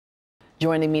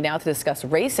Joining me now to discuss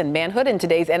race and manhood in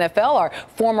today's NFL are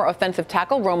former offensive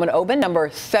tackle Roman Oben,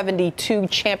 number 72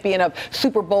 champion of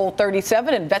Super Bowl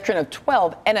 37 and veteran of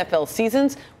 12 NFL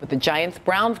seasons with the Giants,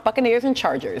 Browns, Buccaneers, and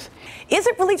Chargers. Is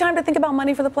it really time to think about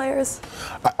money for the players?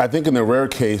 I think in the rare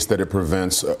case that it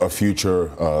prevents a future,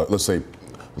 let's say,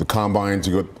 the combine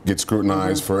to get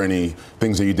scrutinized for any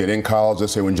things that you did in college.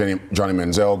 Let's say when Johnny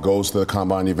Manziel goes to the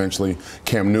combine eventually.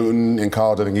 Cam Newton in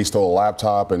college, I think he stole a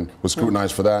laptop and was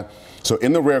scrutinized for that. So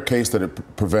in the rare case that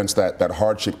it prevents that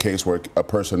hardship case where a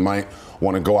person might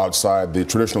want to go outside the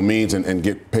traditional means and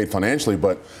get paid financially.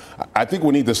 But I think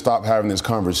we need to stop having this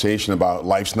conversation about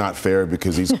life's not fair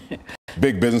because these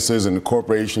big businesses and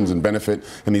corporations and benefit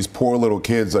and these poor little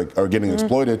kids are getting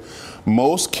exploited.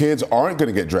 Most kids aren't going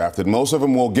to get drafted. Most of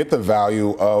them will get the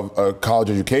value of a college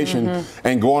education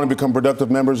and go on and become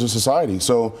productive members of society.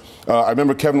 So I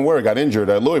remember Kevin Ware got injured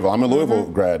at Louisville. I'm a Louisville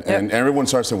grad, and everyone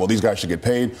starts saying, well, these guys should get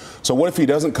paid. So what if he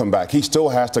doesn't come back? He still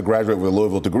has to graduate with a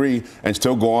Louisville degree and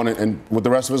still go on and with the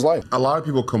rest of his life. A lot of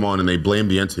people come on and they blame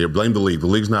the entity or blame the league. The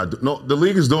league's not. No, the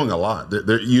league is doing a lot.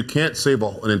 You can't save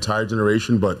an entire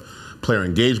generation, but player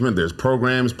engagement, there's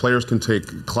programs. Players can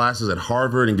take classes at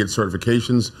Harvard and get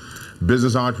certifications,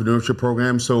 business entrepreneurship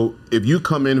programs. So if you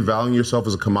come in valuing yourself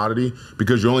as a commodity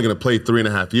because you're only going to play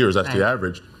 3.5 years, that's the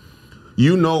average,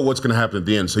 you know what's going to happen at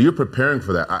the end. So you're preparing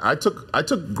for that. I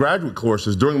took graduate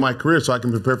courses during my career so I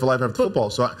can prepare for life after football.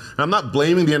 So I'm not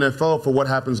blaming the NFL for what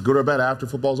happens, good or bad, after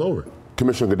football's over.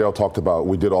 Commissioner Goodell talked about,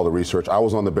 we did all the research. I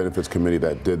was on the benefits committee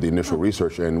that did the initial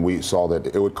research, and we saw that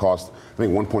it would cost, I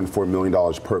think, $1.4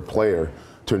 million per player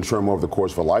to insure them over the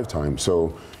course of a lifetime.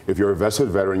 So if you're a vested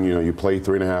veteran, you play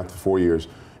 3.5 to 4 years,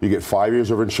 you get 5 years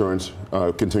of insurance,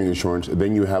 continuing insurance, and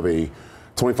then you have a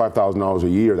 $25,000 a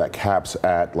year that caps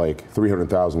at like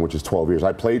 $300,000, which is 12 years.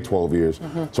 I played 12 years,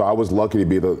 so I was lucky to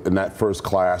be in that first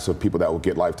class of people that would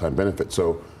get lifetime benefits.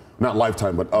 So not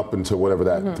lifetime, but up until whatever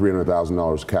that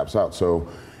 $300,000 caps out. So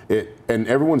and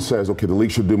everyone says, okay, the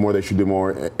league should do more, they should do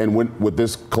more. And with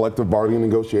this collective bargaining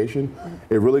negotiation,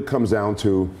 it really comes down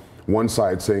to one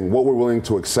side saying what we're willing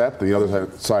to accept, and the other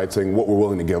side saying what we're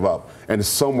willing to give up. And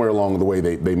somewhere along the way,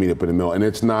 they meet up in the middle. And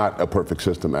it's not a perfect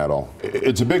system at all.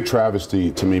 It's a big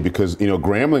travesty to me because,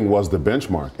 Grambling was the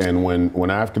benchmark. And when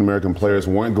African-American players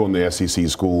weren't going to SEC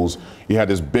schools, you had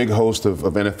this big host of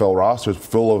NFL rosters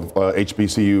full of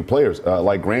HBCU players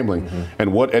like Grambling.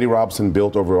 And what Eddie Robinson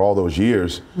built over all those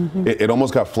years, it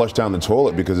almost got flushed down the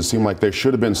toilet because it seemed like there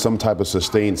should have been some type of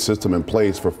sustained system in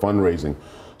place for fundraising.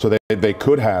 So they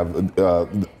could have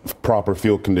proper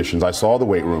field conditions. I saw the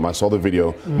weight room. I saw the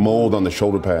video, mold on the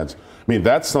shoulder pads. I mean,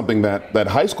 that's something that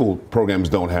high school programs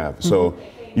don't have. So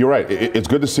you're right. It's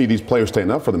good to see these players standing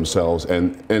up for themselves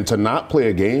and to not play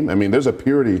a game. I mean, there's a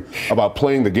purity about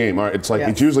playing the game. All right, it's like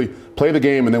it's usually play the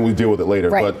game and then we deal with it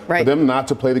later. But for them not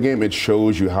to play the game, it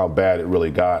shows you how bad it really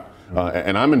got.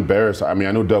 And I'm embarrassed. I mean,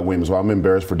 I know Doug Williams. Well, I'm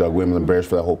embarrassed for Doug Williams. I'm embarrassed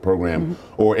for that whole program.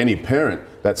 Or any parent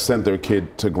that sent their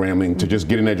kid to Grambling to just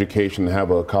get an education and have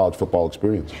a college football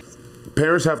experience.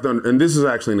 Parents have to, and this is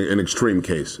actually an extreme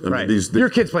case. I mean, Your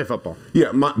kids play football. Yeah,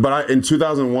 in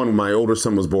 2001, when my older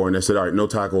son was born, they said, all right, no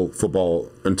tackle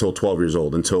football until 12 years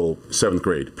old, until 7th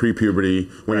grade, pre-puberty,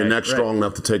 when your neck's strong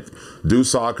enough to do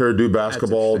soccer, do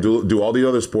basketball, do all the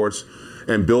other sports,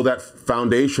 and build that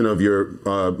foundation of your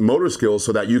motor skills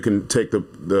so that you can take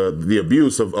the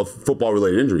abuse of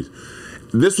football-related injuries.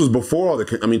 This was before all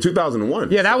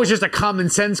 2001. Yeah, that was just a common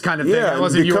sense kind of thing. That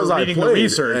wasn't you were reading the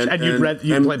research and you played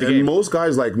the game. And most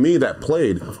guys like me that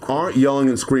played aren't yelling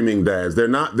and screaming dads. They're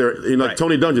not. They're like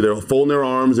Tony Dungy. They're folding their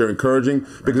arms. They're encouraging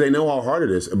because they know how hard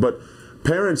it is. But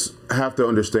parents have to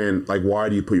understand, like, why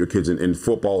do you put your kids in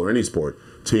football or any sport?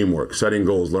 Teamwork, setting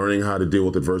goals, learning how to deal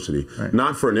with adversity,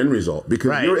 not for an end result.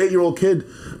 Because your 8-year-old kid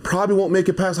probably won't make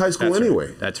it past high school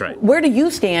anyway. That's right. Where do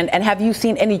you stand, and have you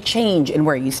seen any change in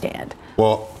where you stand?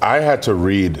 Well, I had to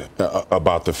read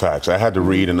about the facts. I had to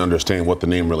read and understand what the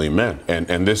name really meant.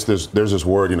 And there's this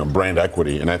word, brand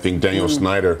equity. And I think Daniel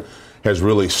Snyder has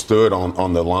really stood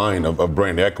on the line of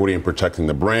brand equity and protecting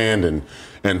the brand.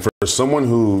 And for someone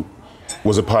who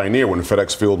was a pioneer when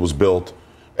FedEx Field was built,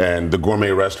 and the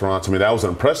gourmet restaurants, I mean, that was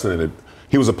unprecedented.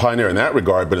 He was a pioneer in that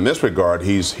regard, but in this regard,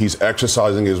 he's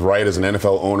exercising his right as an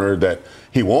NFL owner that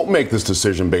he won't make this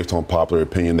decision based on popular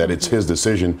opinion, that it's his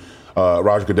decision.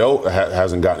 Roger Goodell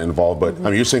hasn't gotten involved, but I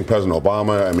mean, you're seeing President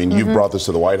Obama. I mean, you've brought this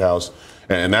to the White House,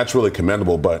 and that's really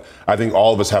commendable. But I think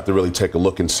all of us have to really take a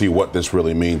look and see what this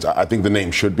really means. I think the name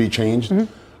should be changed.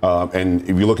 And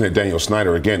if you're looking at Daniel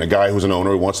Snyder, again, a guy who's an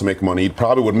owner who wants to make money, he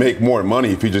probably would make more money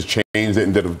if he just changed it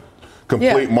and did a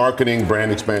complete marketing,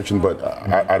 brand expansion, but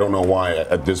I don't know why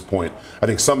at this point. I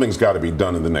think something's got to be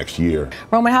done in the next year.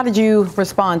 Roman, how did you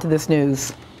respond to this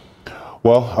news?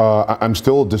 Well, I'm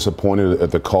still disappointed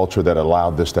at the culture that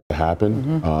allowed this to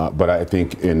happen, but I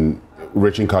think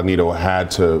Rich Incognito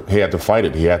had to fight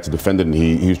it. He had to defend it, and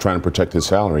he was trying to protect his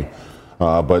salary.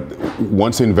 But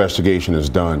once the investigation is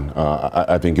done,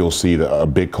 I think you'll see a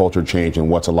big culture change in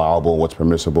what's allowable, what's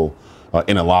permissible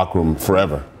in a locker room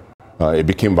forever. It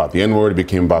became about the N-word. It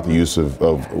became about the use of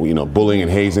bullying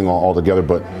and hazing all together.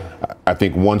 But I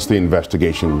think once the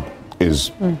investigation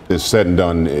is said and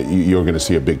done, you're going to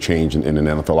see a big change in an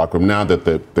NFL locker room. Now that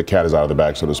the cat is out of the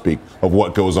bag, so to speak, of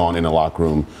what goes on in a locker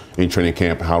room, in training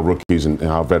camp, how rookies and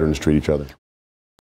how veterans treat each other.